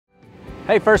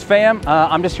Hey First Fam,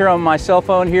 I'm just here on my cell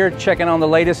phone here checking on the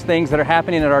latest things that are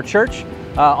happening at our church.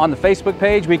 On the Facebook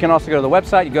page, we can also go to the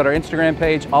website, you go to our Instagram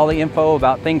page, all the info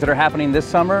about things that are happening this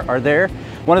summer are there.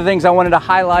 One of the things I wanted to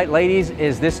highlight, ladies,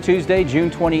 is this Tuesday, June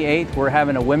 28th, we're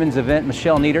having a women's event.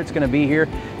 Michelle Niedert's going to be here.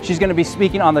 She's going to be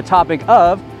speaking on the topic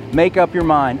of make up your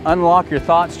mind, unlock your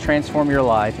thoughts, transform your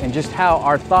life, and just how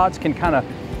our thoughts can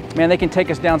they can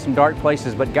take us down some dark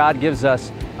places, but God gives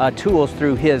us tools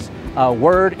through His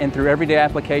Word and through everyday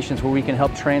applications where we can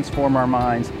help transform our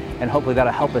minds, and hopefully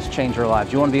that'll help us change our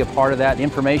lives. You want to be a part of that? The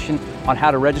information on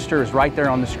how to register is right there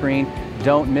on the screen.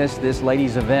 Don't miss this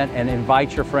ladies' event and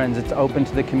invite your friends. It's open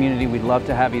to the community. We'd love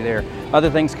to have you there. Other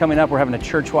things coming up, we're having a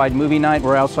church-wide movie night.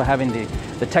 We're also having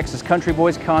the Texas Country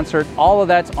Boys concert. All of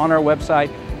that's on our website.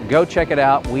 Go check it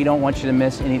out. We don't want you to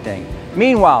miss anything.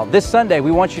 Meanwhile, this Sunday,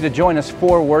 we want you to join us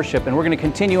for worship, and we're going to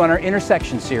continue on our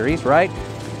intersection series, right?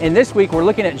 And this week, we're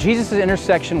looking at Jesus'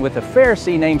 intersection with a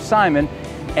Pharisee named Simon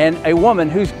and a woman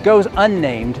who goes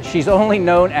unnamed. She's only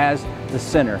known as the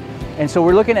sinner. And so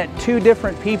we're looking at two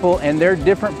different people and their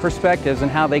different perspectives and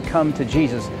how they come to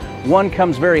Jesus. One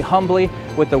comes very humbly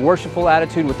with a worshipful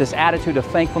attitude, with this attitude of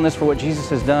thankfulness for what Jesus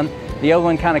has done. The other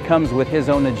one kind of comes with his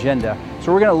own agenda.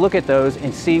 So we're going to look at those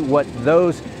and see what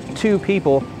those two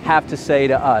people have to say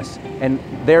to us and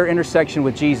their intersection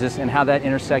with Jesus and how that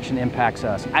intersection impacts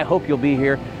us. I hope you'll be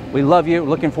here. We love you.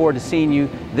 Looking forward to seeing you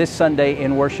this Sunday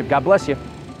in worship. God bless you.